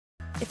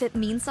If it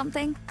means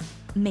something,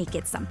 make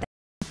it something.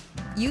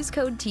 Use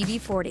code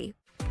TV40.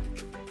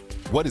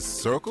 What is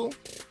Circle?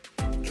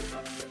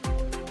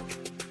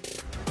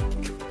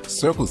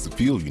 Circle is the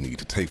fuel you need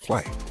to take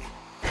flight.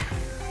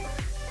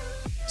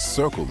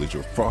 Circle is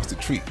your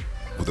frosted treat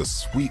with a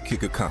sweet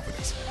kick of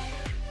confidence.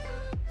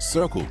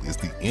 Circle is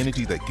the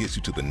energy that gets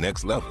you to the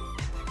next level.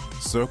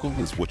 Circle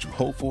is what you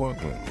hope for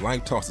when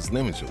life tosses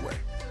lemons your way.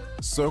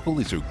 Circle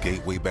is your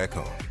gateway back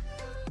home.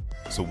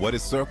 So what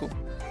is Circle?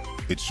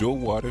 It's your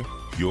water,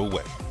 your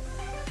way.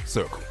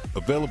 Circle,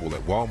 available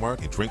at Walmart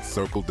and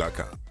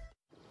drinkcircle.com.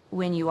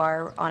 When you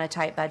are on a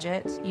tight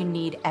budget, you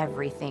need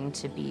everything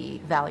to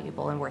be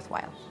valuable and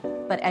worthwhile.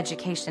 But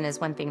education is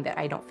one thing that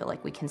I don't feel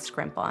like we can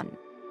scrimp on.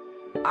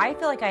 I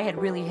feel like I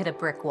had really hit a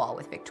brick wall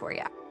with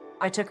Victoria.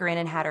 I took her in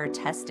and had her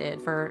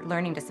tested for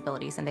learning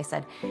disabilities, and they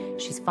said,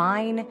 she's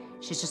fine,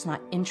 she's just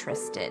not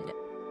interested.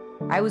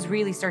 I was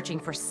really searching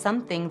for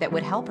something that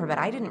would help her, but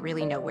I didn't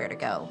really know where to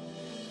go.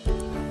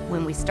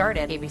 When we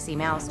started ABC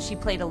Mouse, she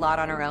played a lot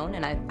on her own,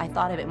 and I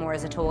thought of it more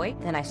as a toy.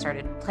 Then I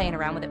started playing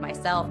around with it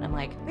myself, and I'm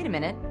like, wait a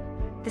minute,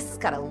 this has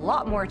got a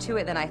lot more to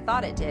it than I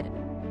thought it did.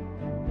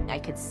 I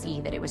could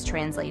see that it was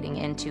translating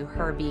into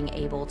her being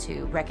able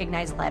to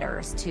recognize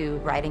letters, to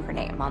writing her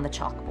name on the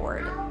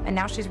chalkboard. And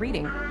now she's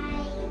reading.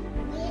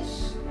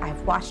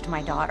 I've watched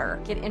my daughter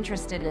get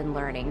interested in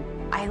learning.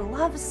 I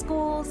love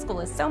school.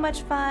 School is so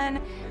much fun.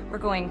 We're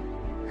going,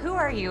 who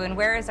are you and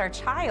where is our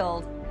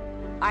child?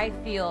 I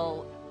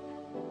feel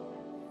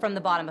from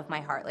the bottom of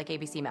my heart like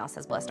ABC Mouse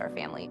has blessed our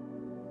family.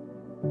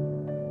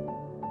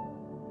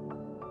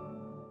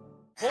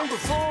 Hold the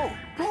phone!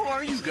 Who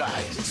are you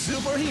guys?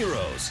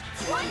 Superheroes.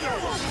 Wonder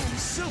Woman!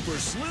 Super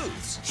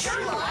sleuths.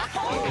 Sherlock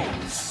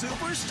Holmes!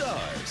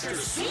 Superstars.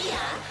 Garcia!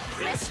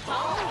 Chris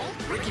Paul!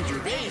 Ricky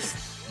Gervais!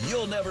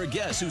 You'll never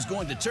guess who's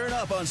going to turn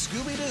up on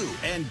Scooby-Doo.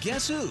 And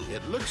guess who?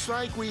 It looks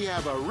like we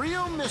have a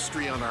real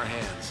mystery on our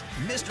hands.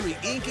 Mystery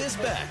Inc. is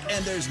back,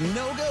 and there's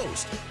no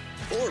ghost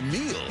or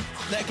meal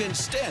that can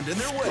stand in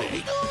their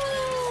way.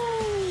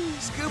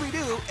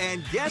 Scooby-Doo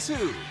and guess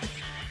who?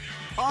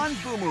 On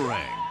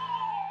Boomerang.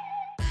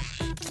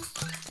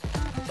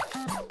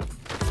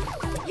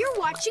 You're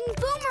watching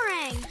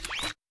Boomerang.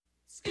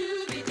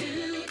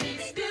 Scooby-Doo,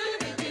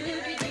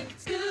 Scooby-Doo,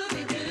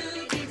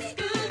 Scooby-Doo,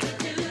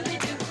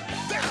 Scooby-Doo.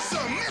 There's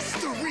a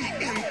mystery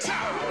in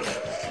town,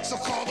 so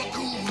call the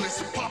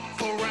coolest pop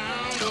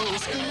around. Oh,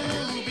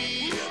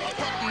 Scooby, a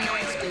pop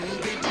named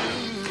Scooby-Doo.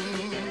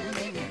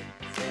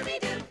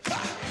 Scooby-Doo.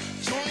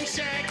 Join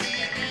Shaggy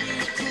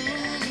and the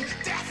crew,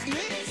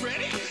 Daphne,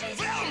 Freddy,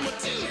 Velma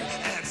too,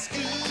 and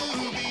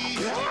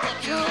Scooby, a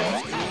pop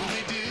named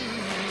Scooby-Doo.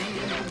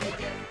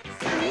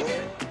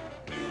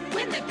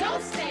 When the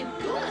ghosts and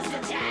ghouls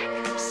attack,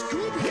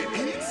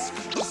 Scooby eats a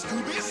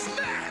Scooby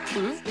snack.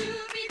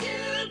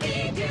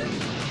 Scooby-Dooby-Doo,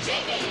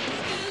 Jiggy!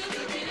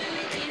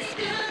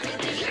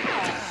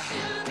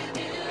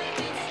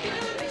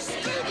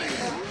 Scooby,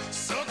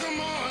 so come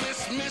on,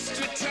 it's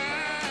mystery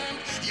time.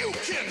 You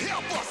can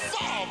help us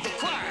solve the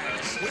crime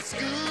with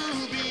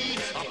Scooby,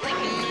 a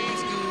puppy named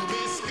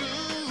Scooby,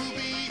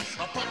 Scooby,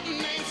 a puppy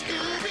named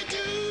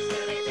Scooby-Doo.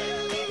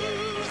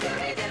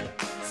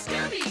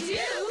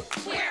 Scooby-Doo,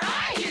 where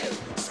are you?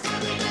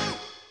 Scooby-Doo.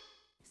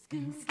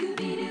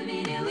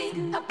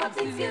 Scooby-Dooby-Doo, a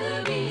puppy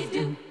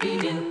Scooby-Doo,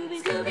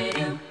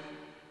 Scooby-Doo.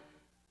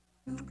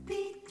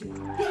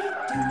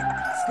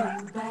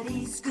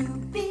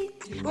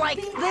 Like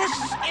this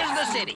is the city.